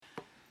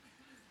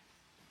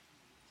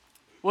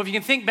Well, if you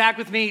can think back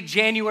with me,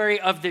 January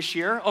of this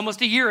year,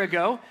 almost a year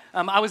ago,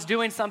 I was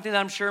doing something that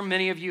I'm sure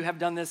many of you have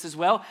done this as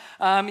well.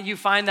 You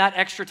find that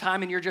extra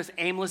time and you're just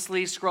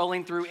aimlessly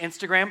scrolling through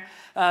Instagram.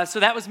 So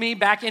that was me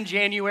back in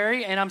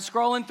January, and I'm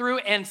scrolling through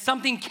and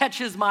something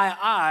catches my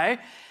eye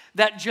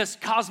that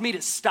just caused me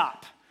to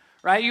stop,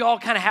 right? You all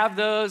kind of have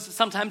those.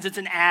 Sometimes it's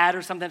an ad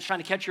or something that's trying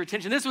to catch your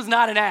attention. This was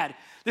not an ad.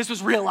 This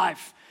was real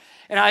life.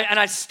 And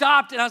I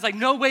stopped and I was like,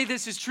 no way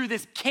this is true.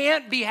 This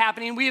can't be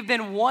happening. We have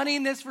been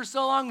wanting this for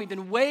so long. We've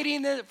been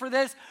waiting for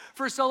this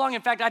for so long.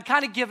 In fact, I'd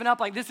kind of given up,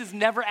 like this is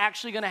never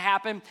actually going to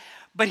happen.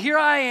 But here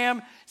I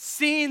am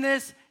seeing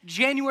this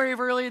January of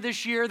earlier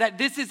this year that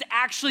this is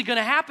actually going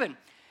to happen.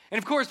 And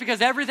of course, because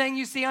everything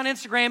you see on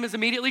Instagram is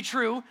immediately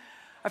true,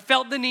 I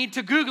felt the need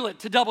to Google it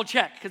to double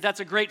check because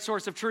that's a great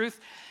source of truth.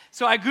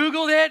 So I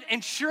Googled it,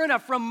 and sure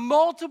enough, from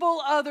multiple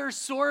other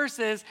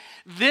sources,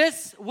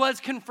 this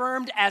was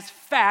confirmed as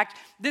fact.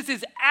 This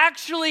is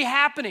actually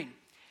happening.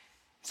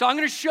 So I'm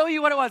going to show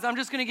you what it was. I'm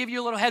just going to give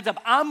you a little heads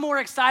up. I'm more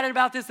excited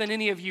about this than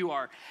any of you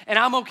are, and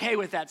I'm okay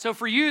with that. So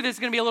for you, this is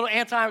going to be a little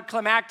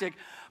anticlimactic,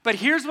 but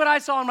here's what I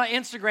saw on my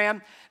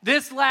Instagram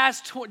this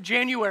last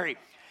January.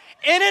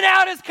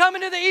 In-N-Out is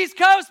coming to the East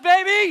Coast,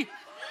 baby.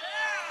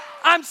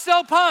 I'm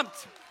so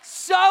pumped,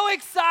 so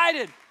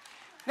excited.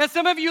 Now,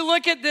 some of you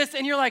look at this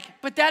and you're like,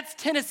 but that's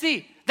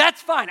Tennessee.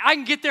 That's fine. I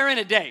can get there in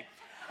a day.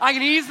 I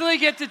can easily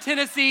get to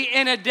Tennessee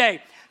in a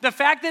day. The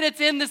fact that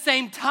it's in the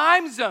same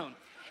time zone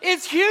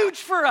is huge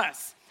for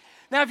us.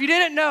 Now, if you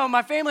didn't know,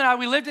 my family and I,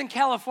 we lived in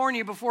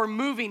California before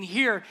moving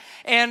here,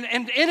 and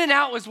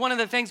In-N-Out was one of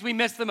the things we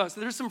missed the most.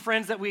 There's some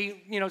friends that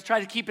we,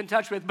 try to keep in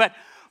touch with, but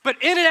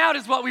In-N-Out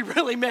is what we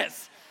really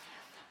miss.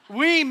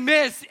 We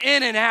miss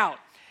In-N-Out.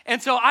 And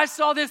so I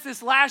saw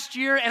this last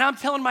year, and I'm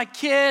telling my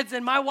kids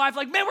and my wife,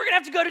 like, man, we're going to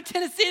have to go to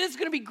Tennessee. This is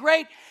going to be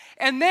great.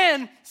 And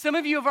then some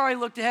of you have already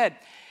looked ahead.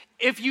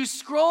 If you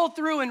scroll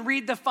through and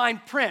read the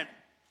fine print,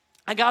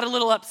 I got a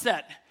little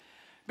upset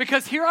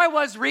because here I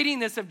was reading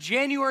this of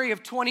January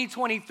of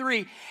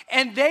 2023,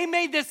 and they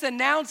made this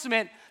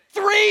announcement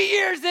 3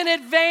 years in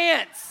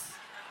advance.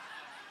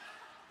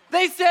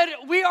 They said,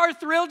 we are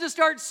thrilled to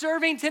start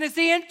serving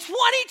Tennessee in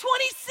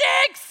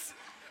 2026.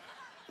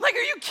 Like,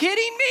 are you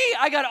kidding me?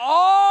 I got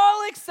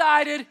all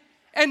excited,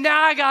 and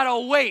now I got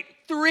to wait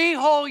 3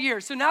 whole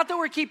years. So not that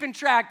we're keeping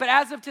track, but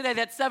as of today,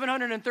 that's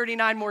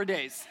 739 more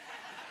days.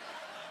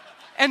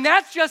 And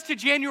that's just to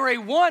January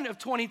 1 of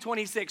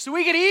 2026. So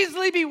we could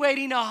easily be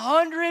waiting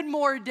 100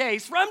 more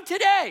days from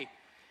today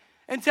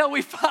until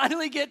we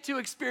finally get to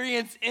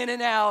experience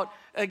In-N-Out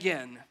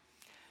again.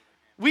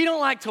 We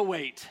don't like to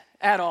wait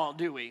at all,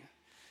 do we?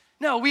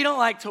 No, we don't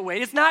like to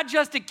wait. It's not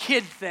just a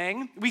kid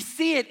thing. We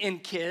see it in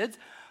kids.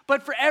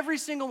 But for every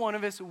single one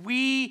of us,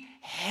 we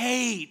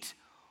hate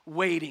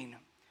waiting.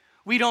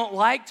 We don't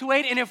like to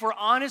wait, and if we're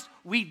honest,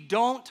 we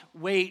don't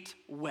wait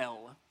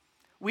well.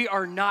 We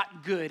are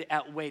not good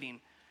at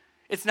waiting.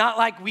 It's not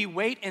like we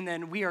wait and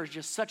then we are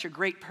just such a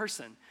great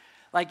person.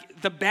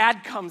 Like the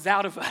bad comes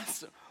out of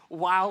us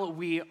while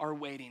we are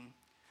waiting.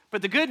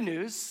 But the good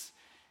news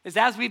is,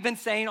 as we've been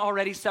saying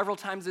already several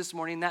times this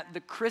morning, that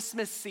the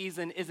Christmas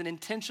season is an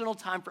intentional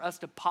time for us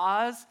to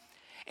pause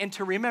and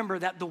to remember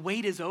that the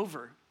wait is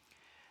over.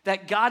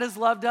 That God has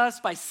loved us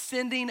by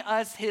sending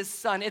us his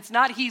son. It's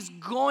not he's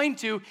going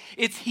to,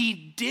 it's he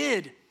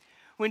did.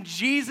 When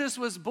Jesus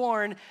was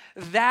born,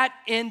 that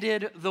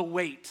ended the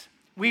wait.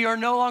 We are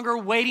no longer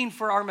waiting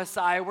for our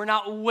Messiah. We're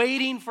not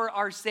waiting for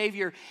our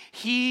Savior.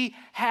 He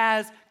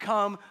has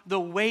come. The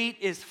wait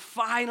is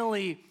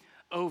finally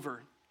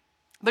over.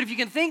 But if you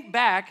can think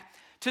back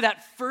to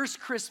that first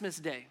Christmas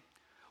day,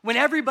 when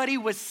everybody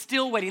was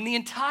still waiting, the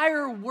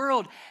entire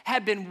world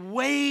had been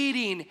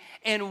waiting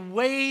and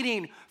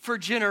waiting for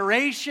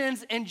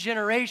generations and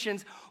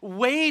generations,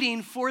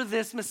 waiting for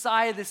this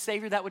Messiah, this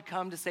Savior that would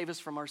come to save us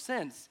from our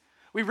sins.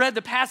 We read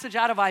the passage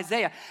out of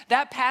Isaiah.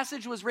 That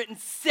passage was written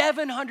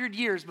 700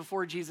 years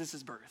before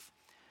Jesus' birth.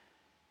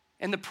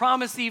 And the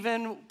promise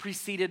even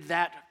preceded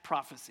that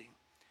prophecy.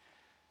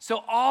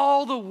 So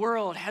all the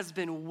world has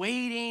been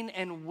waiting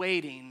and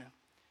waiting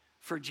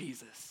for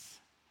Jesus.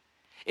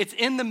 It's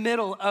in the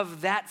middle of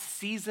that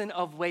season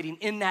of waiting,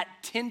 in that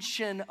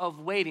tension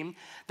of waiting,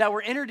 that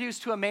we're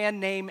introduced to a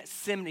man named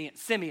Simeon.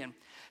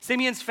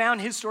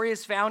 His story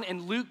is found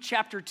in Luke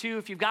chapter 2.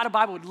 If you've got a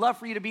Bible, we'd love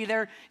for you to be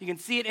there. You can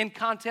see it in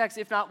context.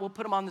 If not, we'll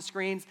put them on the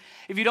screens.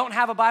 If you don't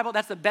have a Bible,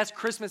 that's the best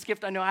Christmas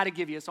gift I know how to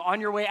give you. So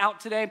on your way out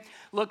today,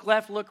 look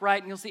left, look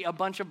right, and you'll see a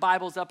bunch of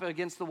Bibles up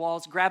against the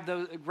walls. Grab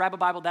a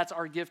Bible, that's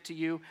our gift to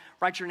you.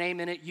 Write your name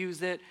in it,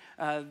 use it.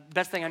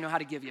 Best thing I know how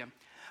to give you.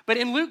 But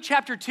in Luke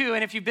chapter 2,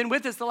 and if you've been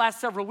with us the last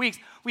several weeks,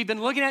 we've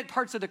been looking at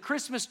parts of the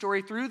Christmas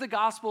story through the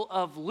Gospel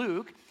of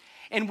Luke.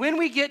 And when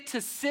we get to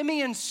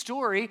Simeon's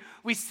story,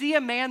 we see a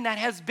man that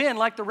has been,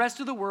 like the rest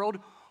of the world,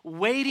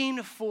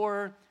 waiting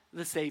for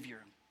the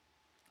Savior,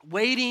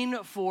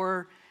 waiting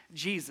for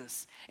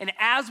Jesus. And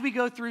as we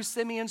go through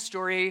Simeon's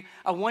story,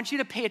 I want you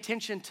to pay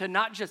attention to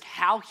not just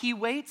how he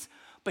waits,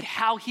 but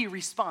how he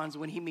responds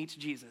when he meets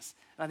Jesus.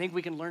 And I think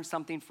we can learn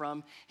something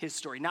from his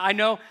story. Now, I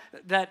know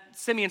that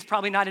Simeon's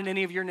probably not in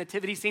any of your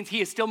nativity scenes.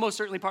 He is still most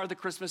certainly part of the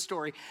Christmas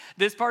story.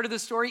 This part of the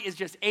story is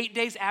just 8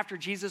 days after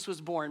Jesus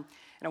was born.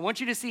 And I want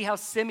you to see how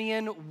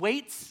Simeon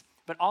waits,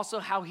 but also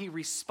how he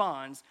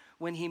responds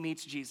when he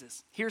meets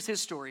Jesus. Here's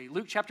his story,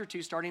 Luke chapter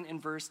 2, starting in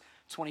verse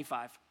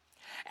 25.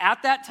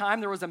 At that time,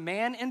 there was a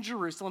man in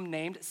Jerusalem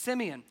named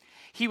Simeon.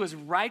 He was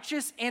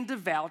righteous and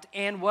devout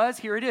and was,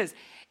 here it is,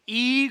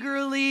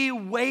 eagerly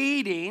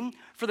waiting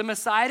for the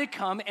Messiah to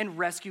come and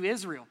rescue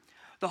Israel.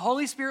 The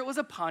Holy Spirit was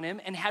upon him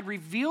and had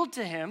revealed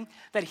to him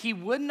that he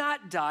would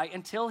not die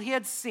until he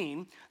had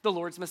seen the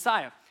Lord's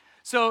Messiah.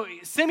 So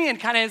Simeon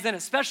kind of is in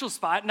a special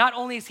spot. Not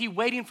only is he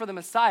waiting for the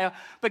Messiah,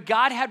 but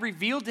God had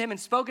revealed to him and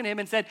spoken to him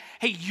and said,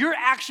 hey, you're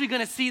actually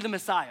going to see the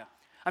Messiah.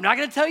 I'm not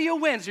going to tell you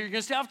when, so you're going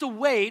to still have to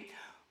wait,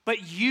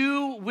 but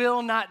you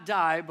will not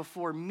die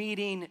before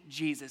meeting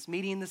Jesus,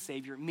 meeting the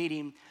Savior,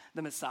 meeting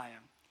the Messiah.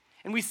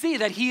 And we see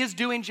that he is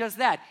doing just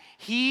that.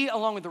 He,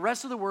 along with the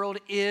rest of the world,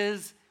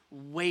 is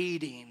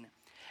waiting.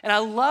 And I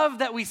love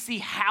that we see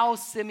how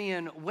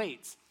Simeon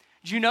waits.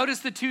 Did you notice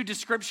the two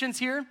descriptions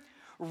here?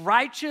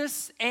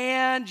 Righteous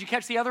and, did you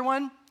catch the other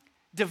one?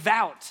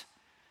 Devout.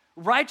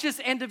 Righteous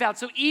and devout.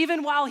 So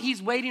even while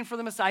he's waiting for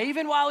the Messiah,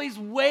 even while he's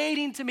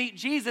waiting to meet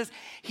Jesus,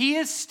 he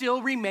is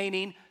still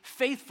remaining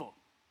faithful.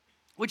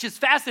 Which is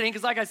fascinating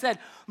because, like I said,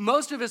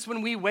 most of us,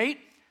 when we wait,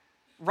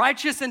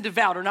 righteous and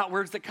devout are not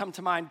words that come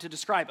to mind to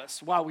describe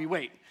us while we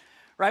wait,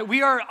 right?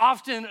 We are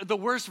often the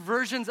worst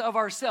versions of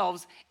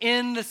ourselves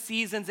in the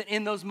seasons and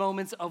in those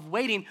moments of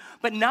waiting,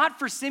 but not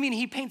for Simeon.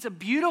 He paints a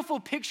beautiful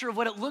picture of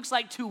what it looks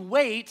like to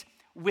wait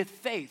with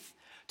faith,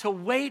 to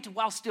wait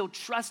while still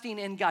trusting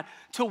in God,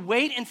 to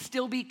wait and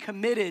still be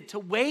committed, to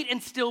wait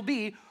and still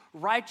be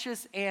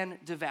righteous and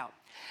devout.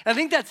 And I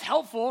think that's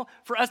helpful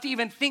for us to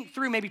even think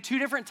through maybe two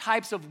different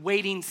types of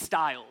waiting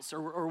styles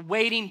or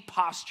waiting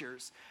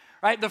postures.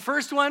 Right, the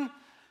first one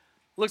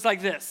looks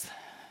like this.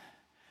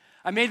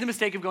 I made the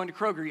mistake of going to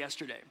Kroger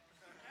yesterday.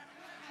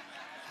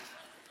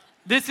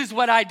 This is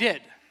what I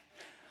did.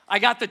 I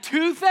got the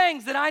two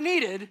things that I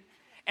needed,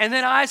 and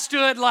then I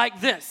stood like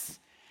this.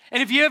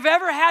 And if you have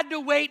ever had to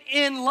wait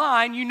in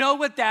line, you know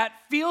what that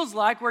feels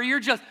like, where you're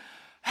just,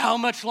 how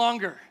much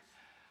longer?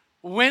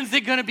 When's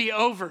it gonna be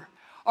over?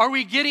 Are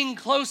we getting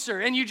closer?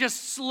 And you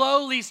just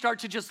slowly start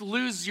to just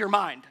lose your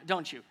mind,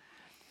 don't you?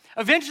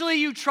 Eventually,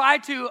 you try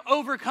to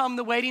overcome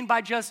the waiting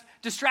by just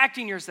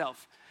distracting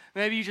yourself.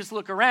 Maybe you just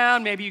look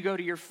around, maybe you go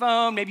to your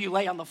phone, maybe you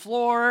lay on the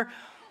floor,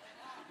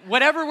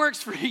 whatever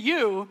works for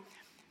you,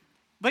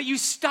 but you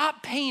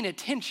stop paying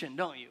attention,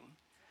 don't you?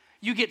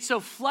 You get so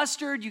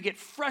flustered, you get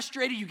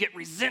frustrated, you get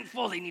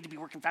resentful. They need to be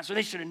working faster.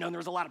 They should have known there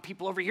was a lot of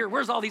people over here.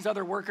 Where's all these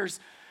other workers?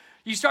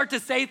 You start to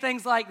say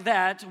things like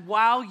that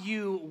while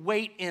you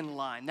wait in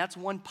line. That's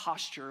one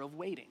posture of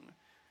waiting.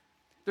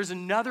 There's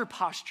another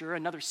posture,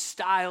 another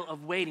style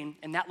of waiting,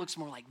 and that looks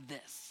more like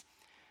this.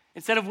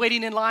 Instead of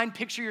waiting in line,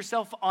 picture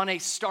yourself on a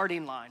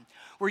starting line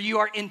where you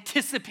are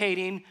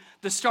anticipating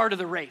the start of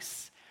the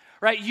race,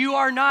 right? You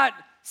are not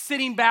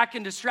sitting back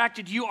and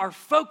distracted. You are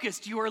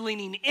focused. You are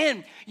leaning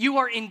in. You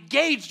are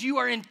engaged. You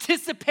are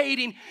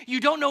anticipating. You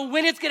don't know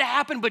when it's going to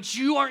happen, but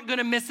you aren't going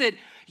to miss it.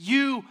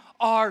 You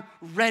are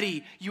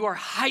ready. You are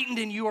heightened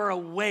and you are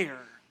aware,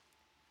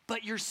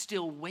 but you're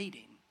still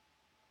waiting.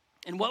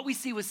 And what we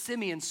see with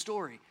Simeon's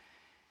story,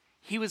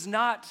 he was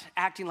not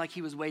acting like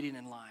he was waiting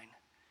in line.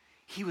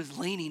 He was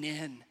leaning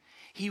in.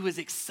 He was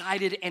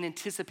excited and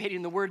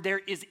anticipating. The word there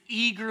is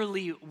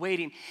eagerly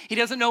waiting. He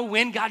doesn't know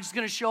when God's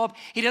going to show up.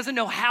 He doesn't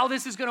know how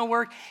this is going to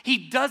work. He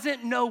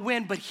doesn't know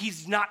when, but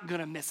he's not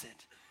going to miss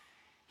it.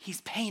 He's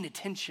paying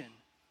attention.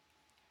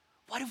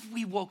 What if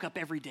we woke up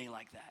every day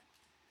like that?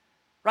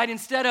 Right?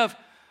 Instead of,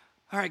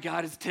 all right,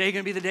 God, is today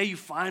going to be the day you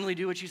finally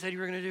do what you said you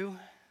were going to do?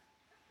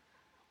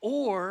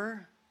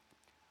 Or,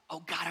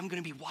 oh God, I'm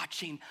going to be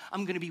watching.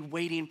 I'm going to be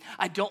waiting.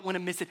 I don't want to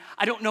miss it.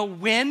 I don't know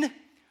when,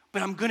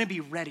 but I'm going to be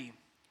ready.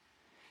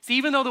 See,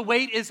 even though the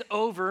wait is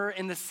over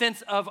in the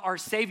sense of our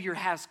Savior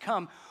has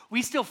come,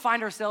 we still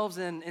find ourselves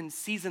in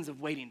seasons of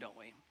waiting, don't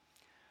we?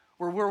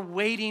 Where we're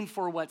waiting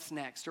for what's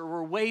next, or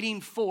we're waiting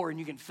for, and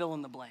you can fill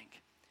in the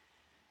blank.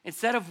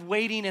 Instead of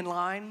waiting in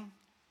line,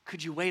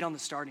 could you wait on the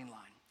starting line?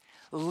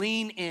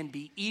 Lean in,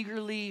 be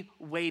eagerly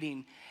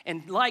waiting,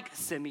 and like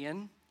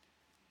Simeon,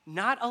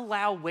 not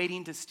allow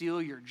waiting to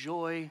steal your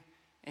joy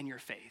and your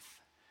faith.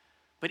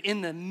 But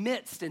in the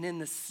midst and in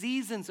the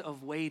seasons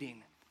of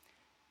waiting,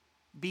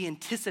 be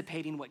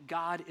anticipating what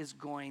God is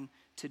going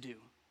to do.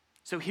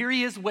 So here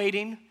he is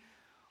waiting,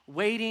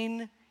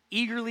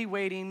 eagerly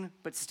waiting,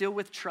 but still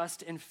with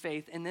trust and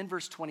faith. And then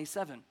verse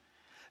 27,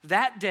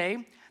 that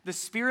day, the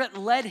Spirit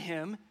led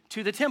him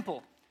to the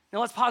temple. Now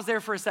let's pause there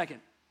for a second.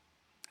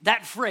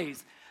 That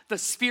phrase, the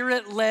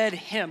Spirit led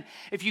him.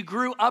 If you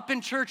grew up in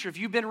church or if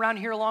you've been around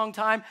here a long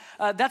time,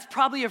 that's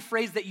probably a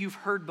phrase that you've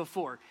heard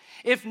before.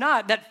 If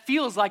not, that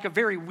feels like a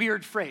very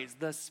weird phrase.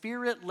 The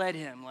Spirit led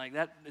him. Like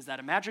that, is that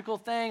a magical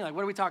thing? Like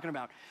what are we talking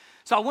about?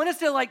 So I want us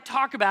to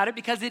talk about it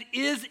because it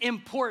is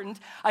important.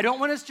 I don't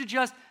want us to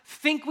just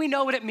think we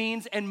know what it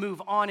means and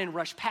move on and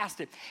rush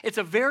past it. It's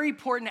a very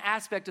important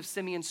aspect of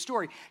Simeon's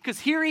story because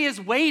here he is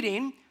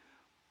waiting,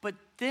 but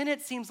then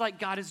it seems like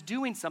God is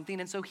doing something,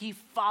 and so he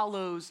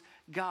follows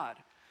God.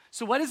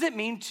 So what does it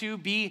mean to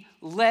be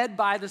led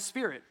by the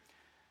Spirit?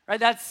 Right?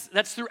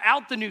 That's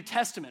throughout the New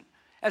Testament.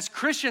 As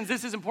Christians,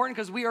 this is important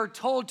because we are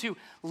told to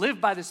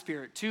live by the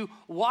Spirit, to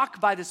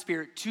walk by the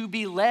Spirit, to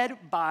be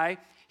led by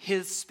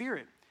his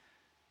Spirit.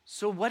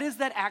 So what does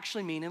that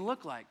actually mean and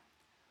look like?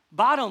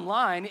 Bottom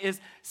line is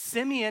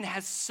Simeon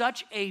has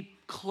such a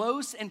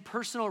close and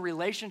personal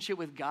relationship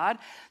with God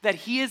that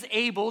he is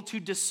able to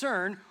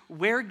discern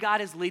where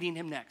God is leading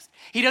him next.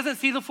 He doesn't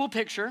see the full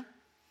picture.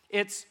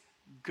 It's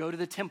go to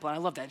the temple. And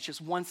I love that. It's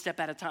just one step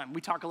at a time.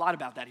 We talk a lot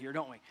about that here,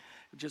 don't we?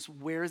 Just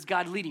where is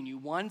God leading you?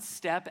 One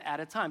step at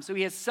a time. So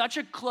he has such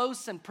a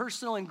close and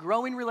personal and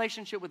growing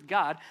relationship with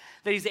God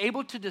that he's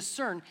able to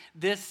discern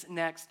this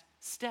next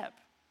step.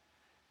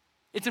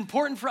 It's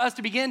important for us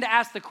to begin to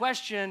ask the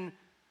question,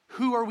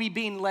 who are we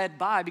being led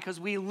by? Because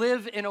we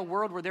live in a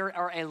world where there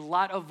are a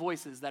lot of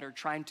voices that are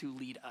trying to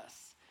lead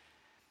us.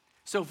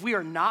 So if we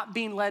are not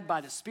being led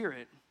by the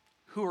Spirit,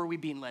 who are we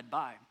being led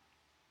by?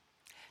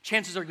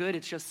 Chances are good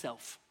it's just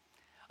self.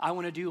 I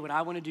want to do what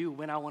I want to do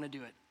when I want to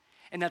do it.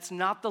 And that's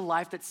not the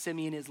life that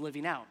Simeon is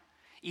living out.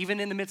 Even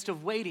in the midst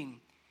of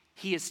waiting,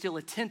 he is still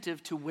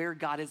attentive to where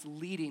God is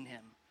leading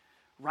him.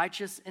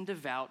 Righteous and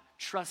devout,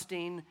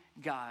 trusting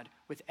God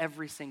with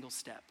every single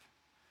step.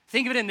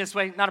 Think of it in this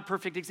way, not a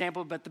perfect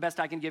example, but the best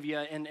I can give you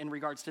in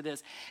regards to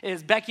this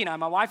is Becky and I,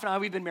 my wife and I,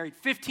 we've been married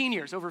 15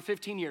 years, over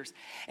 15 years.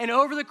 And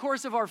over the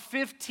course of our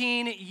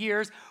 15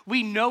 years,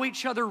 we know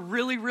each other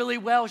really, really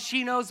well.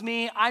 She knows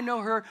me, I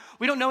know her.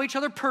 We don't know each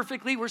other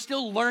perfectly. We're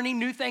still learning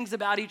new things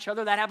about each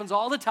other. That happens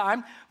all the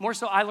time. More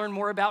so I learn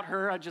more about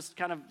her. I just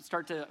kind of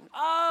start to,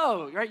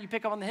 right? You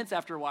pick up on the hints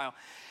after a while.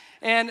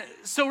 And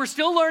so we're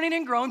still learning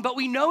and growing, but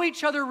we know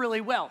each other really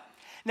well.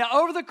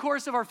 Now, over the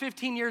course of our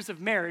 15 years of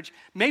marriage,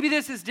 maybe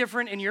this is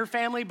different in your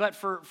family, but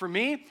for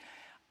me,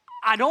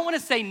 I don't want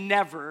to say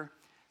never,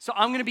 so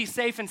I'm going to be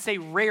safe and say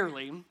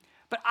rarely,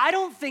 but I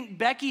don't think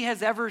Becky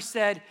has ever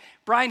said,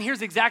 Brian,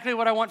 here's exactly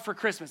what I want for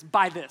Christmas,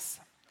 buy this.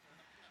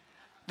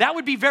 That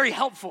would be very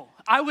helpful.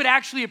 I would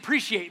actually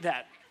appreciate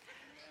that.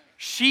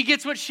 She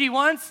gets what she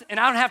wants, and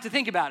I don't have to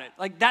think about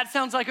it. That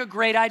sounds like a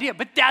great idea,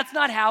 but that's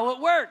not how it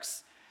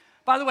works.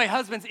 By the way,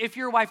 husbands, if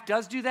your wife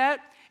does do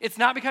that, it's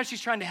not because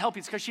she's trying to help you,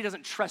 it's because she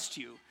doesn't trust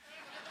you.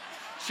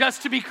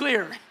 Just to be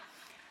clear.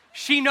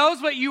 She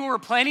knows what you were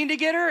planning to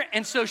get her,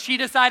 and so she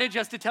decided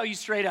just to tell you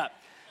straight up.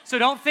 So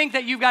don't think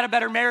that you've got a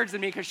better marriage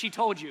than me because she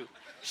told you.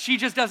 She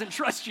just doesn't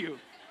trust you.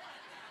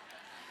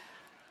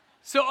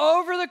 So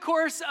over the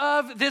course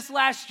of this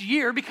last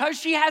year, because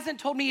she hasn't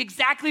told me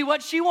exactly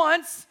what she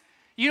wants,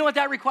 you know what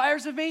that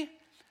requires of me?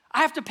 I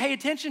have to pay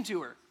attention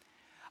to her.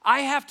 I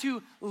have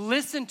to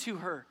listen to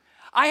her.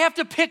 I have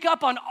to pick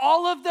up on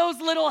all of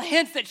those little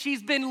hints that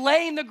she's been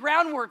laying the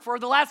groundwork for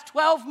the last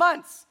 12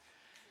 months.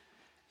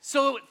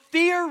 So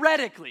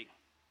theoretically,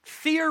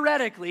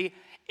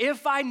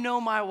 if I know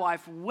my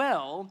wife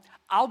well,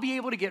 I'll be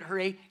able to get her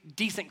a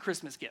decent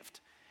Christmas gift.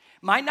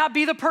 Might not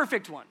be the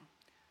perfect one,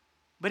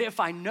 but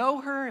if I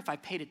know her, if I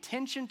paid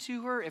attention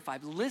to her, if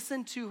I've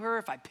listened to her,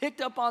 if I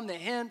picked up on the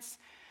hints,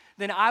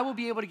 then I will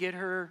be able to get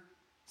her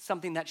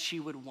something that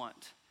she would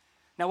want.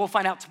 Now, we'll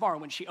find out tomorrow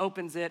when she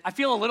opens it. I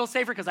feel a little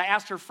safer because I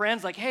asked her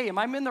friends, hey, am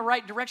I in the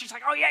right direction? She's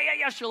like, oh,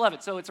 yeah, she'll love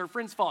it. So it's her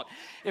friend's fault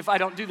if I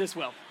don't do this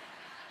well.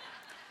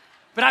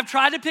 But I've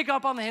tried to pick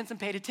up on the hints and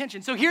paid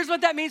attention. So here's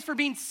what that means for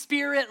being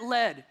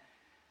Spirit-led.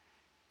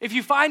 If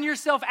you find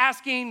yourself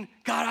asking,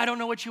 God, I don't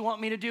know what you want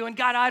me to do, and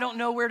God, I don't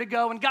know where to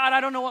go, and God, I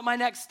don't know what my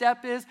next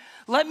step is,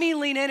 let me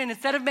lean in, and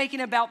instead of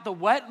making it about the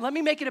what, let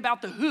me make it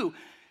about the who.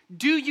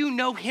 Do you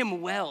know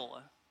him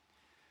well?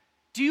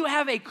 Do you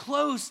have a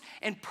close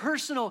and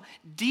personal,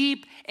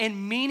 deep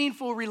and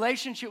meaningful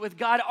relationship with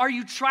God? Are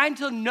you trying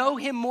to know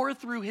him more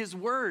through his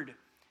word?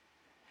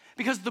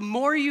 Because the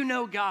more you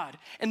know God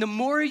and the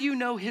more you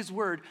know his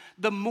word,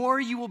 the more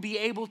you will be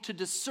able to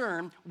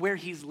discern where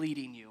he's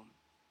leading you.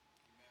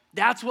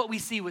 That's what we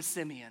see with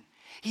Simeon.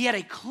 He had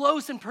a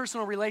close and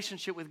personal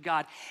relationship with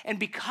God. And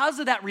because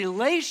of that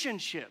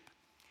relationship,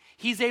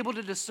 he's able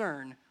to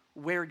discern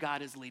where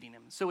God is leading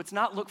him. So it's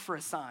not look for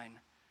a sign.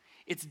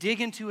 It's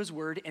dig into his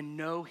word and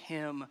know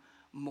him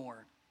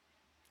more.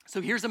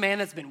 So here's a man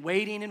that's been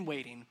waiting and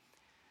waiting,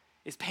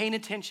 is paying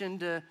attention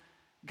to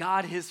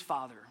God, his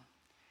Father.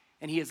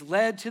 And he is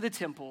led to the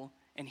temple,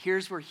 and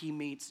here's where he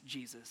meets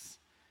Jesus.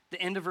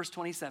 The end of verse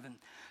 27.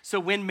 So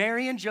when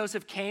Mary and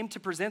Joseph came to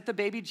present the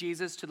baby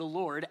Jesus to the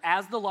Lord,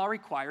 as the law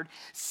required,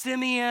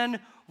 Simeon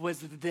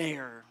was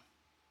there.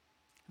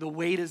 The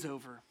wait is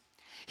over.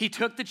 He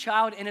took the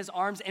child in his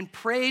arms and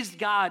praised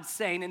God,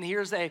 saying, and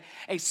here's a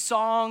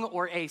song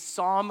or a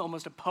psalm,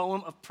 almost a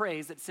poem of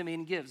praise that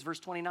Simeon gives. Verse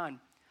 29.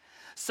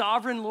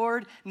 Sovereign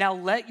Lord, now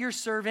let your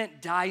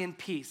servant die in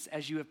peace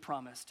as you have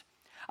promised.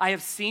 I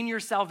have seen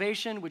your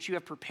salvation, which you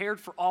have prepared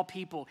for all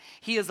people.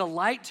 He is a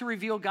light to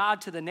reveal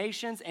God to the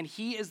nations, and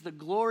he is the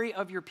glory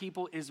of your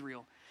people,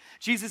 Israel.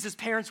 Jesus'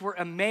 parents were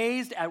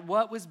amazed at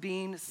what was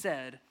being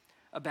said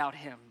about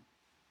him.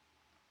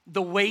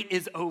 The wait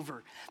is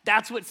over.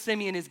 That's what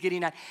Simeon is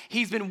getting at.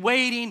 He's been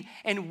waiting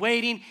and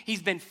waiting.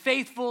 He's been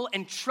faithful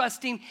and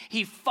trusting.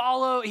 He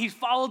followed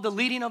the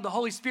leading of the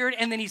Holy Spirit,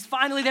 and then he's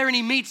finally there and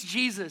he meets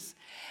Jesus.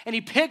 And he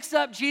picks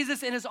up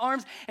Jesus in his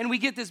arms, and we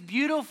get this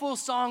beautiful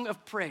song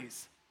of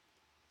praise.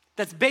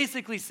 That's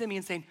basically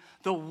Simeon saying,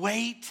 the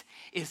wait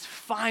is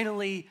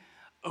finally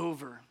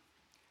over.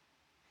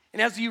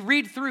 And as you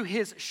read through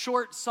his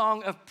short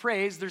song of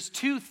praise, there's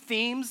two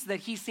themes that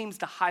he seems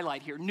to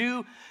highlight here.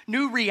 New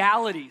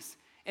realities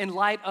in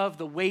light of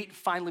the wait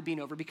finally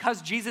being over.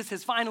 Because Jesus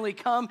has finally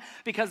come,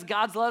 because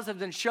God's love has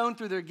been shown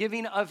through the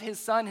giving of his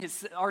son,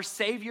 our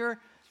Savior,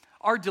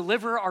 our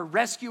deliverer, our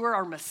rescuer,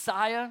 our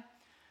Messiah.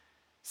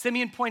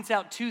 Simeon points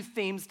out two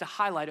themes to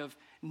highlight of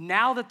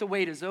now that the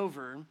wait is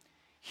over,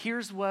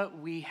 here's what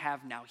we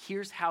have now.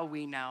 Here's how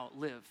we now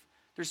live.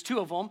 There's two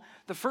of them.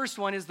 The first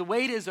one is the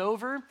wait is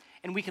over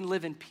and we can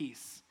live in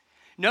peace.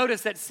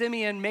 Notice that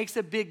Simeon makes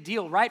a big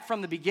deal right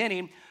from the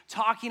beginning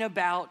talking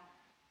about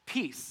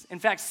peace. In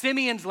fact,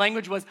 Simeon's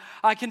language was,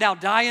 I can now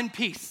die in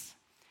peace.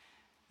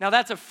 Now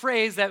that's a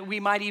phrase that we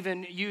might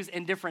even use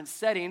in different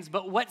settings,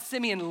 but what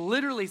Simeon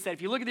literally said,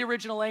 if you look at the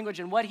original language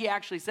and what he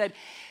actually said,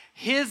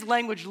 his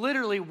language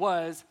literally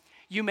was,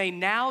 you may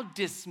now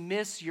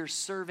dismiss your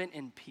servant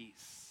in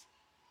peace.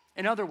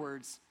 In other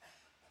words,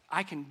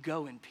 I can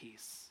go in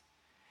peace.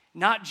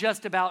 Not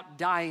just about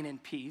dying in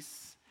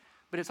peace,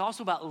 but it's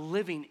also about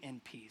living in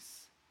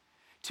peace.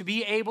 To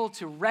be able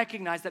to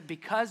recognize that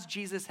because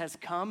Jesus has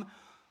come,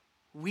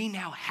 we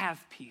now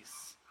have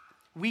peace.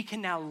 We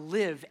can now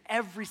live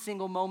every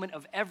single moment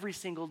of every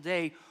single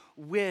day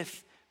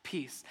with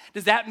peace.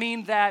 Does that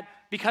mean that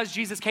because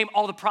Jesus came,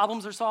 all the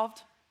problems are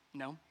solved?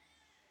 No.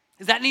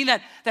 Does that mean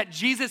that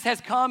Jesus has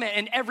come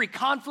and every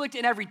conflict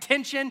and every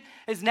tension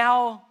is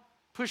now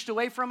pushed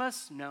away from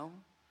us? No.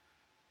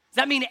 Does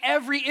that mean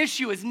every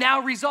issue is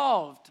now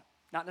resolved?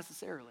 Not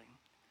necessarily.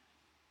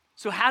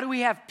 So how do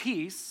we have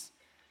peace?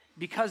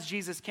 Because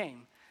Jesus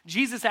came.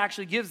 Jesus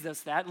actually gives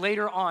us that.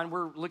 Later on,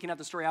 we're looking at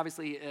the story,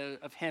 obviously,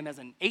 of him as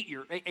an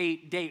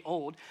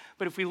 8-day-old.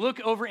 But if we look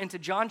over into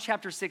John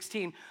chapter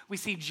 16, we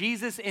see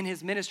Jesus in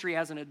his ministry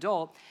as an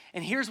adult.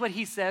 And here's what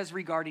he says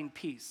regarding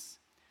peace.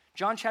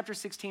 John chapter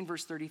 16,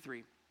 verse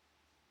 33.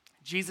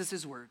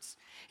 Jesus' words.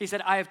 He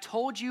said, I have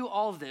told you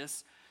all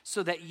this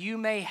so that you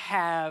may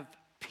have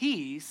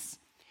peace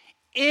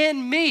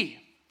in me.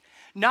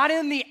 Not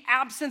in the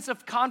absence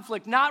of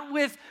conflict, not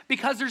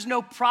because there's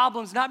no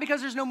problems, not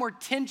because there's no more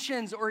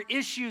tensions or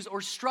issues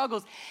or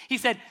struggles. He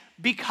said,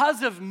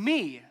 because of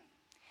me,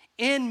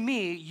 in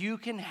me, you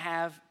can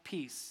have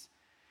peace.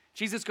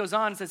 Jesus goes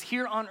on and says,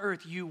 here on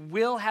earth, you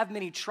will have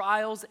many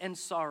trials and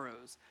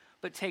sorrows,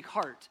 but take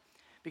heart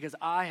because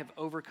I have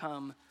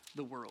overcome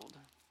the world.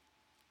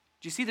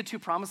 Do you see the two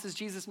promises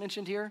Jesus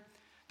mentioned here?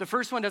 The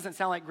first one doesn't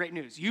sound like great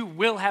news. You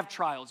will have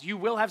trials. You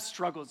will have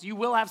struggles. You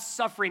will have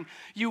suffering.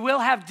 You will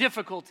have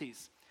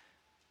difficulties.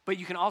 But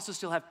you can also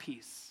still have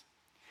peace.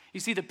 You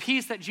see, the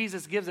peace that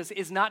Jesus gives us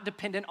is not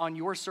dependent on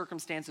your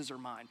circumstances or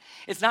mine.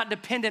 It's not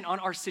dependent on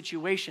our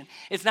situation.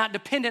 It's not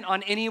dependent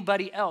on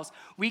anybody else.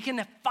 We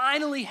can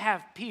finally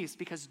have peace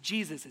because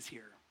Jesus is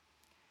here.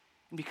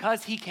 And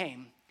because he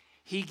came,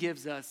 he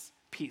gives us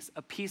peace,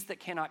 a peace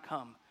that cannot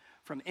come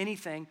from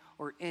anything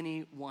or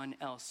anyone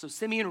else. So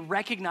Simeon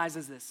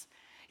recognizes this.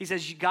 He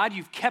says, God,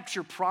 you've kept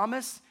your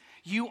promise.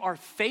 You are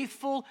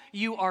faithful.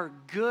 You are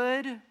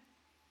good.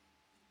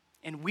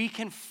 And we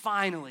can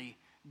finally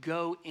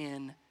go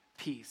in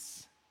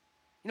peace.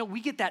 You know,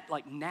 we get that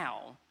like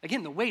now.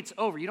 Again, the wait's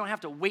over. You don't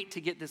have to wait to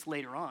get this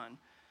later on.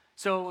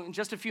 So in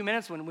just a few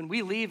minutes, when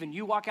we leave and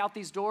you walk out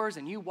these doors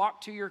and you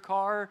walk to your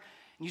car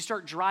and you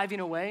start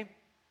driving away,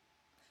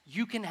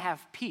 you can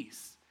have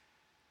peace.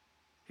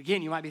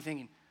 Again, you might be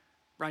thinking,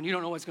 Brian, you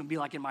don't know what it's going to be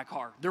like in my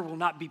car. There will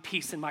not be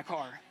peace in my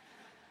car.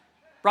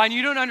 Brian,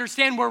 you don't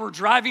understand where we're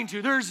driving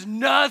to. There's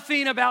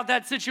nothing about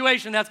that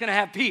situation that's going to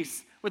have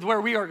peace with where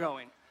we are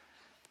going.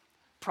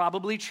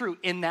 Probably true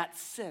in that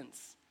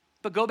sense.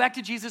 But go back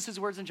to Jesus'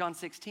 words in John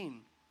 16.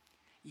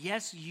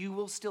 Yes, you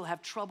will still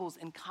have troubles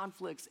and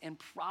conflicts and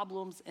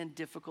problems and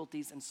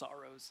difficulties and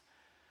sorrows.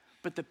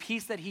 But the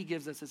peace that he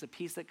gives us is a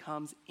peace that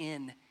comes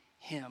in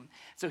him.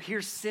 So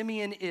here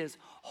Simeon is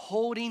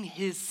holding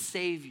his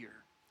Savior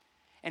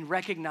and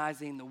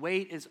recognizing the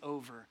wait is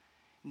over.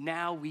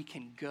 Now we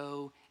can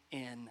go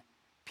in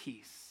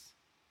peace.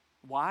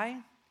 Why?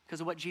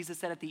 Because of what Jesus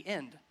said at the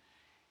end.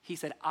 He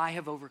said, I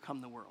have overcome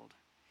the world.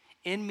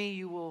 In me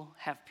you will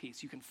have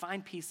peace. You can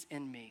find peace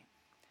in me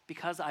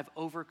because I've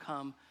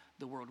overcome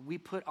the world. We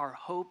put our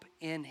hope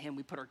in him.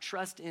 We put our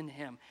trust in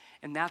him.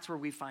 And that's where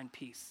we find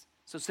peace.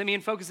 So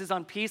Simeon focuses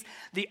on peace.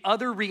 The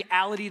other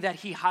reality that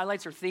he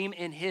highlights or theme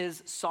in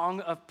his song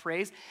of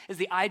praise is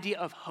the idea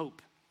of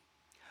hope.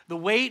 The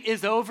wait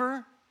is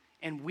over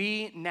and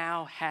we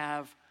now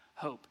have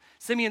hope.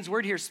 Simeon's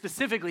word here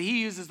specifically,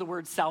 he uses the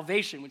word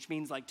salvation, which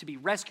means like to be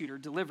rescued or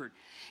delivered.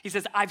 He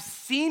says, I've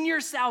seen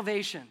your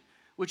salvation,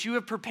 which you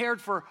have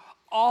prepared for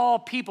all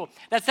people.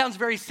 That sounds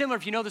very similar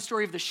if you know the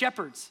story of the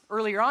shepherds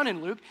earlier on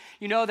in Luke.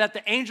 You know that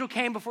the angel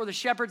came before the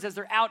shepherds as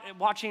they're out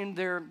watching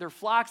their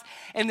flocks.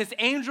 And this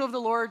angel of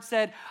the Lord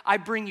said, I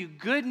bring you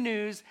good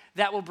news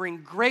that will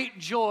bring great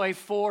joy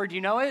for, do you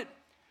know it?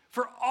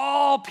 For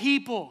all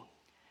people.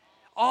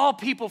 All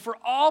people, for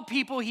all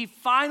people, he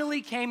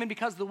finally came, and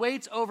because the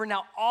wait's over,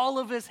 now all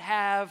of us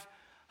have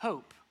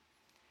hope.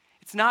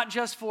 It's not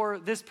just for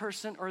this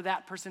person or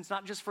that person. It's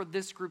not just for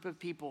this group of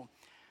people,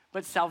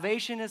 but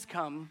salvation has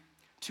come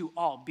to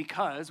all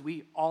because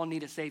we all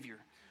need a Savior.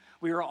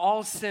 We are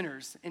all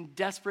sinners in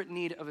desperate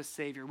need of a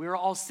Savior. We are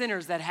all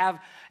sinners that have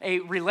a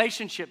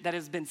relationship that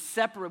has been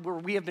separate, where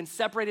we have been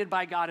separated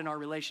by God in our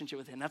relationship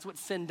with Him. That's what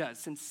sin does.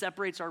 Sin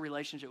separates our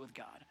relationship with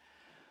God.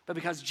 But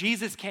because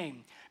Jesus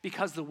came,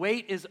 because the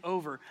wait is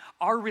over,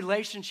 our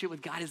relationship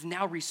with God is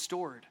now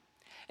restored.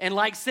 And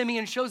like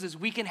Simeon shows us,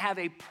 we can have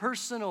a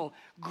personal,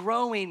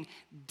 growing,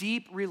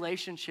 deep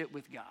relationship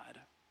with God.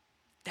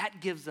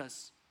 That gives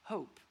us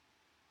hope.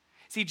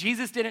 See,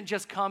 Jesus didn't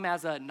just come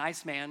as a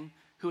nice man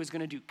who was going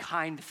to do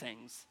kind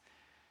things.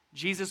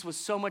 Jesus was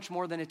so much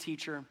more than a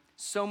teacher,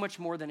 so much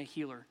more than a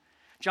healer.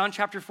 John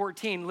chapter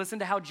 14, listen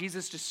to how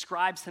Jesus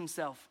describes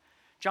himself.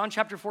 John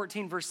chapter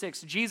 14, verse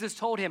 6, Jesus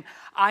told him,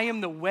 I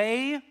am the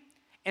way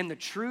and the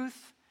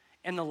truth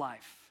and the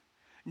life.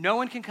 No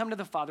one can come to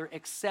the Father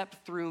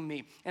except through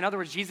me. In other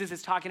words, Jesus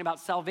is talking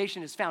about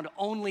salvation is found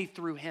only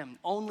through him,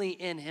 only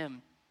in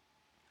him.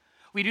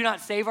 We do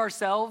not save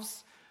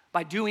ourselves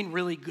by doing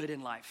really good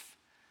in life.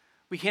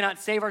 We cannot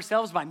save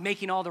ourselves by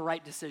making all the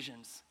right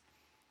decisions.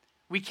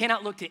 We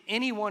cannot look to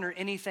anyone or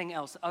anything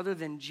else other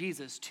than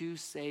Jesus to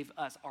save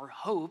us. Our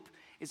hope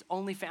is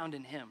only found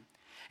in him.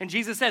 And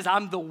Jesus says,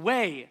 I'm the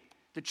way,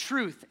 the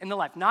truth, and the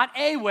life. Not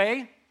a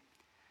way,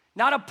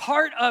 not a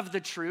part of the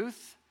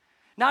truth,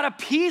 not a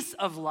piece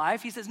of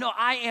life. He says, no,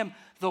 I am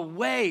the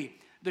way,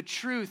 the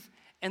truth,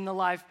 and the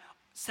life.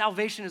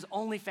 Salvation is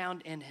only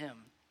found in him.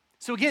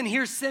 So again,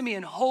 here's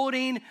Simeon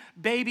holding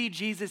baby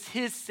Jesus,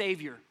 his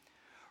Savior,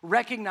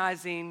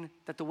 recognizing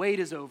that the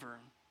wait is over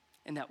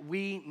and that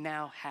we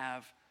now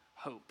have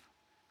hope.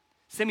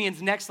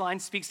 Simeon's next line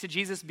speaks to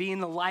Jesus being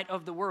the light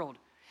of the world.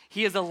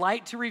 He is a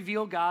light to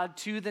reveal God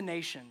to the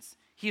nations.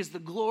 He is the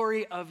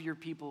glory of your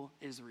people,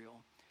 Israel.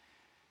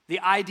 The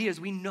idea is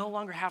we no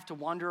longer have to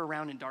wander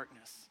around in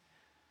darkness,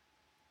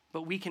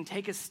 but we can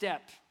take a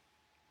step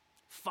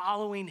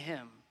following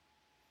him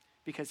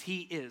because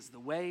he is the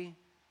way,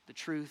 the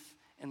truth,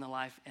 and the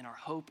life, and our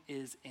hope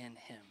is in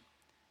him.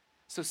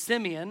 So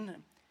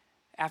Simeon,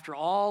 after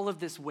all of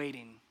this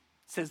waiting,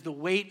 says the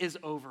wait is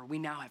over. We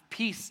now have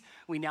peace.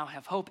 We now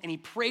have hope. And he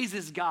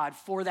praises God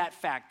for that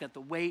fact that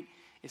the wait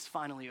is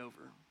finally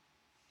over.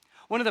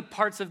 One of the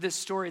parts of this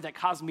story that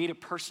caused me to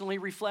personally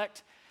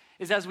reflect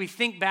is as we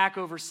think back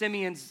over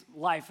Simeon's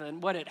life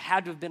and what it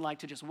had to have been like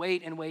to just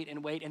wait and wait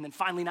and wait and then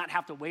finally not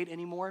have to wait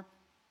anymore.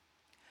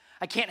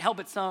 I can't help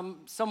but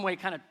some way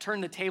kind of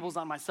turn the tables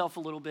on myself a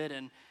little bit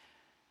and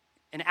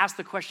ask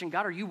the question,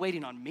 God, are you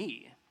waiting on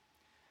me?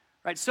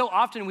 Right? So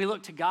often we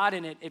look to God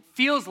and it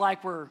feels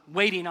like we're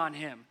waiting on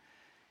him.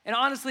 And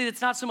honestly, it's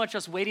not so much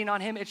us waiting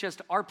on him, it's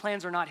just our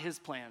plans are not his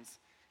plans.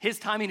 His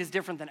timing is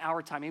different than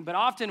our timing. But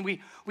often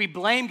we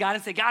blame God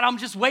and say, God, I'm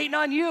just waiting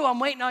on you. I'm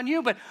waiting on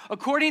you. But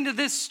according to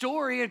this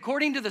story,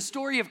 according to the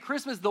story of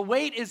Christmas, the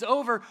wait is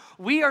over.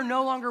 We are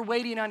no longer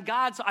waiting on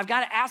God. So I've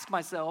got to ask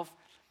myself,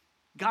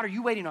 God, are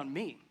you waiting on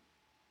me?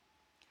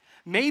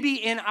 Maybe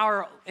in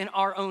our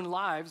own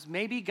lives,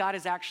 maybe God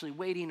is actually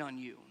waiting on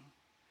you.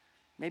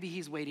 Maybe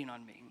he's waiting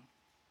on me.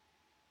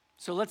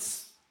 So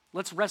let's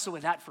wrestle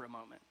with that for a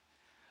moment.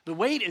 The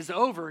wait is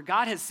over.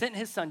 God has sent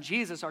his son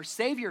Jesus. Our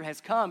Savior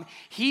has come.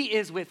 He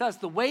is with us.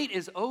 The wait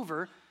is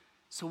over.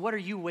 So what are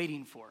you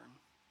waiting for?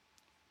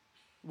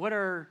 What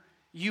are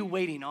you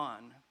waiting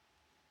on?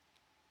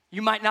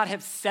 You might not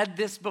have said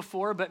this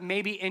before, but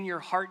maybe in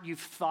your heart you've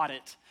thought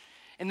it.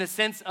 In the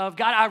sense of,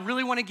 God, I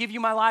really want to give you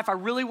my life. I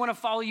really want to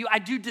follow you. I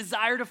do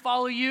desire to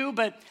follow you,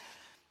 but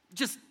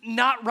just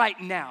not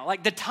right now.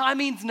 Like the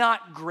timing's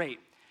not great.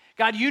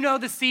 God, you know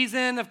the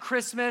season of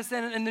Christmas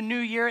and the new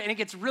year, and it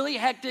gets really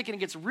hectic and it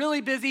gets really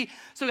busy.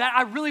 So God,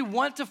 I really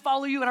want to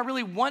follow you and I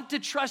really want to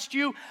trust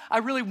you. I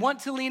really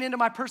want to lean into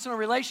my personal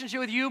relationship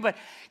with you. But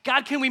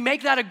God, can we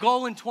make that a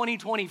goal in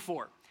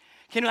 2024?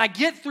 Can I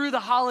get through the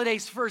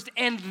holidays first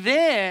and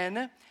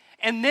then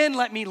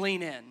let me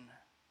lean in?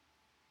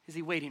 Is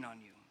he waiting on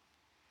you?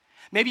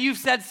 Maybe you've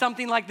said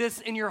something like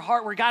this in your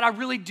heart where, God, I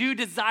really do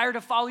desire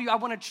to follow you. I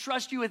want to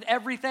trust you with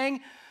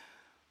everything,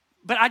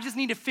 but I just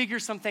need to figure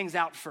some things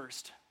out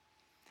first.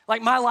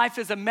 Like my life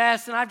is a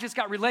mess and I've just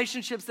got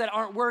relationships that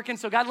aren't working.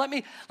 So God, let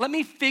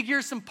me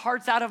figure some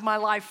parts out of my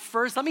life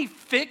first. Let me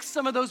fix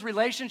some of those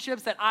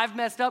relationships that I've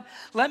messed up.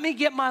 Let me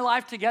get my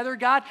life together,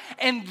 God,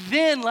 and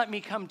then let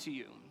me come to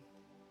you.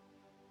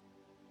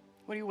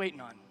 What are you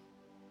waiting on?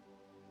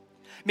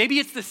 Maybe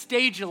it's the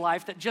stage of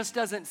life that just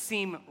doesn't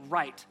seem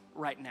right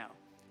now.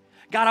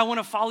 God, I want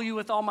to follow you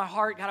with all my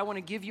heart. God, I want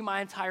to give you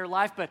my entire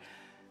life, but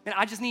man,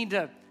 I just need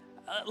to,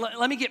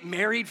 let me get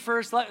married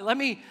first. Let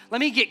me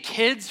get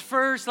kids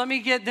first. Let me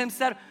get them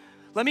set.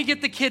 Let me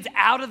get the kids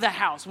out of the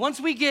house. Once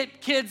we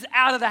get kids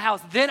out of the house,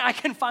 then I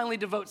can finally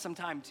devote some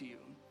time to you.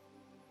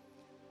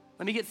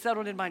 Let me get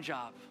settled in my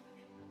job.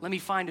 Let me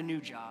find a new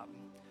job.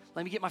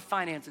 Let me get my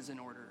finances in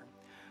order.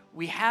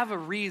 We have a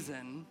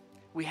reason.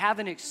 We have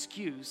an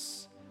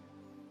excuse.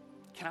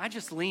 Can I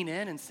just lean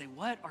in and say,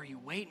 what are you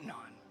waiting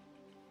on?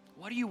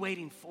 What are you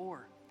waiting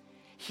for?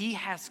 He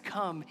has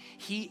come.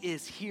 He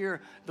is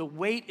here. The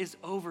wait is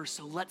over,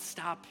 so let's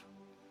stop.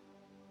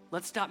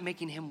 Let's stop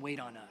making him wait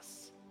on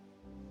us.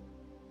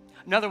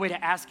 Another way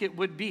to ask it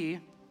would be,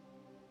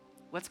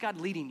 what's God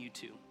leading you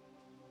to?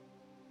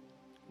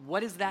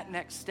 What is that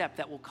next step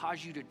that will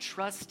cause you to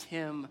trust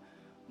him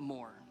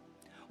more?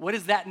 What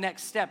is that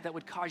next step that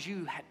would cause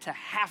you to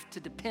have to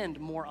depend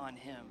more on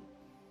him?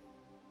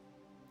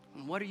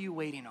 And what are you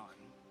waiting on?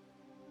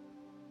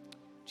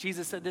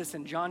 Jesus said this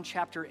in John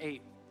chapter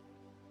 8.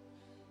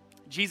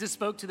 Jesus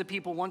spoke to the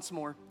people once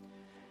more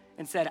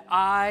and said,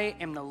 I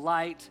am the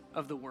light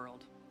of the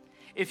world.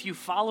 If you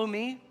follow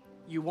me,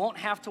 you won't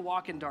have to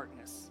walk in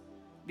darkness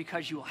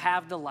because you will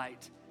have the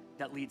light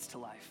that leads to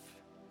life.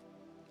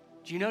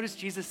 Do you notice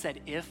Jesus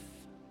said,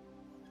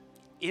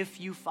 if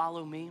you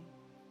follow me,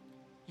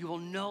 you will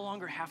no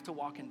longer have to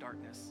walk in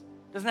darkness.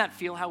 Doesn't that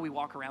feel how we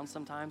walk around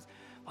sometimes?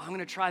 Well, I'm going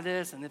to try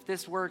this, and if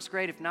this works,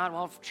 great. If not,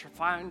 well, I'll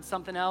find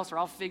something else, or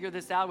I'll figure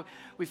this out.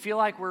 We feel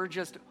like we're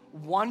just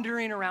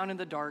wandering around in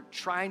the dark,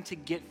 trying to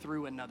get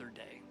through another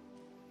day.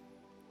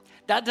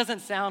 That doesn't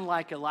sound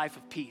like a life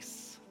of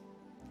peace.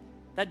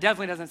 That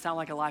definitely doesn't sound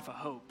like a life of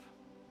hope.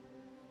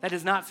 That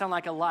does not sound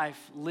like a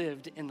life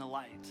lived in the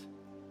light.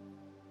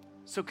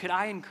 So could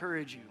I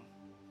encourage you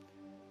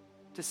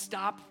to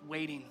stop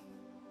waiting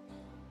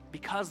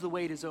because the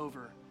wait is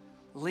over?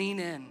 Lean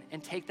in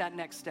and take that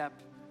next step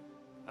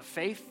of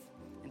faith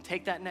and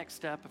take that next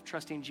step of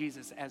trusting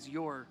Jesus as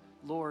your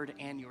Lord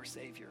and your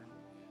Savior.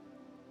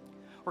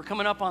 We're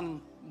coming up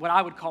on what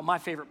I would call my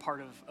favorite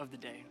part of the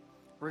day.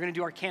 We're going to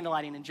do our candle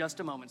lighting in just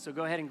a moment. So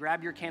go ahead and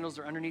grab your candles.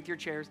 They're underneath your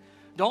chairs.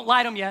 Don't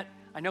light them yet.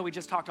 I know we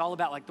just talked all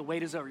about like the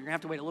wait is over. You're going to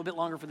have to wait a little bit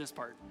longer for this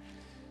part.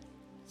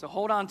 So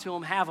hold on to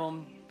them, have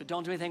them, but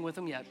don't do anything with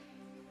them yet.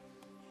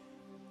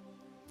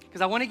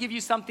 Because I want to give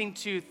you something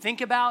to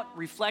think about,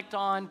 reflect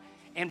on,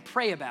 and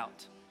pray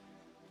about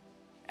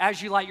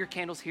as you light your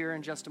candles here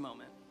in just a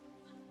moment.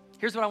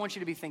 Here's what I want you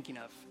to be thinking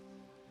of.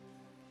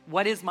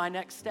 What is my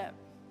next step?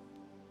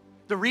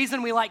 The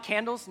reason we light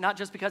candles, not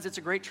just because it's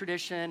a great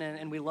tradition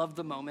and we love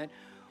the moment,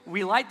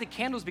 we light the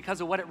candles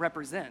because of what it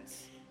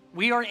represents.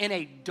 We are in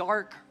a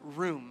dark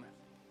room.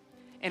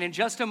 And in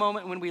just a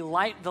moment, when we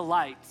light the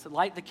lights,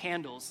 light the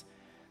candles,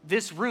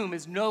 this room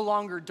is no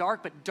longer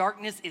dark, but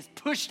darkness is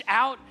pushed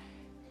out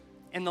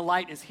and the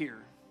light is here.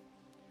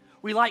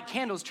 We light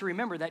candles to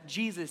remember that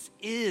Jesus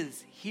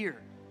is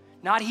here.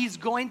 Not he's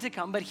going to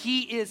come, but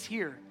he is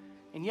here.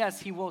 And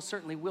yes, he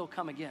certainly will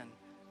come again.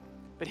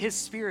 But his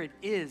Spirit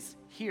is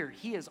here.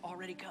 He has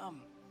already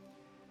come.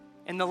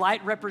 And the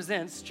light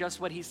represents just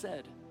what he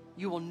said.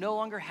 You will no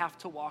longer have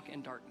to walk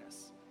in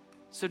darkness.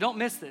 So don't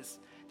miss this,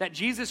 that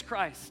Jesus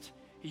Christ,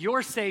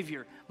 your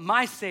Savior,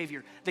 my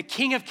Savior, the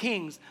King of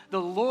Kings,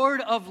 the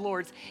Lord of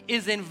Lords,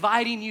 is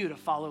inviting you to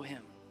follow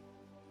him.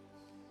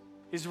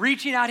 Is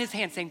reaching out his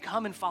hand saying,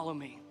 come and follow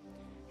me.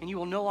 And you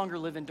will no longer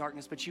live in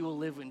darkness, but you will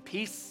live in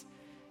peace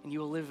and you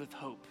will live with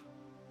hope.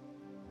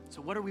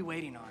 So what are we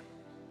waiting on?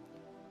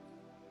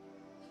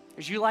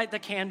 As you light the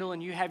candle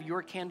and you have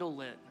your candle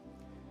lit,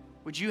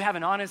 would you have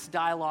an honest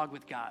dialogue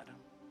with God?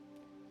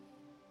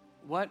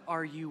 What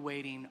are you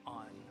waiting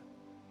on?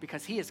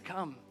 Because he has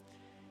come.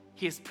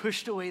 He has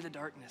pushed away the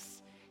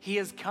darkness. He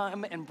has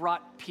come and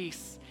brought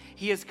peace.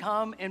 He has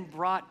come and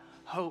brought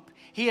hope.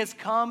 He has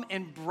come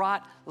and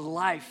brought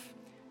life.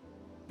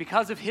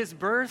 Because of his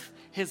birth,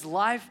 his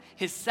life,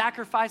 his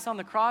sacrifice on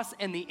the cross,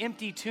 and the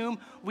empty tomb,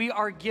 we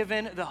are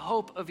given the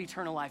hope of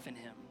eternal life in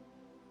him.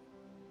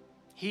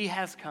 He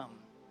has come,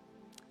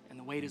 and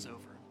the wait is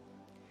over.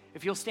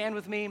 If you'll stand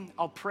with me,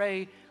 I'll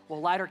pray,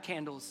 we'll light our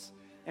candles,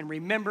 and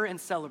remember and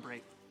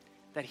celebrate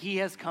that he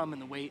has come and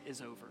the wait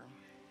is over.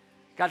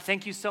 God,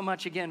 thank you so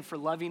much again for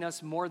loving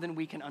us more than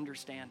we can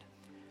understand.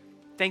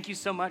 Thank you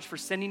so much for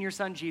sending your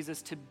son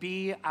Jesus to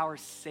be our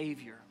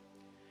Savior.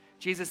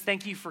 Jesus,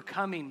 thank you for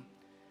coming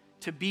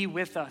to be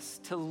with us,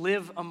 to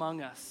live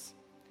among us,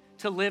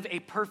 to live a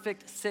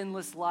perfect,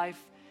 sinless life,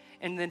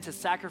 and then to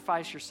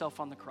sacrifice yourself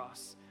on the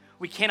cross.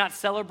 We cannot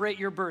celebrate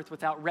your birth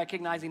without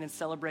recognizing and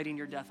celebrating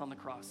your death on the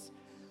cross.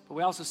 But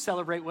we also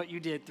celebrate what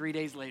you did 3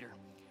 days later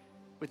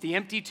with the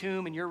empty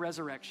tomb and your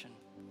resurrection.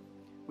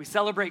 We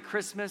celebrate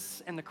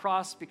Christmas and the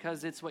cross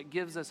because it's what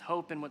gives us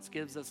hope and what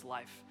gives us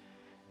life.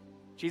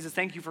 Jesus,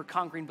 thank you for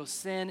conquering both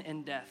sin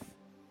and death.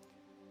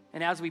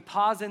 And as we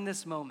pause in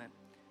this moment,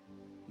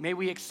 may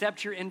we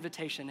accept your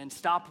invitation and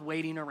stop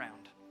waiting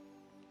around,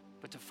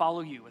 but to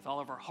follow you with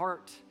all of our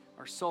heart,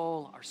 our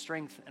soul, our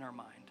strength, and our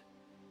mind.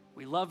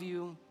 We love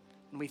you,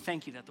 and we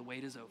thank you that the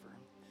wait is over.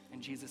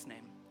 In Jesus'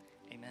 name,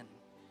 amen.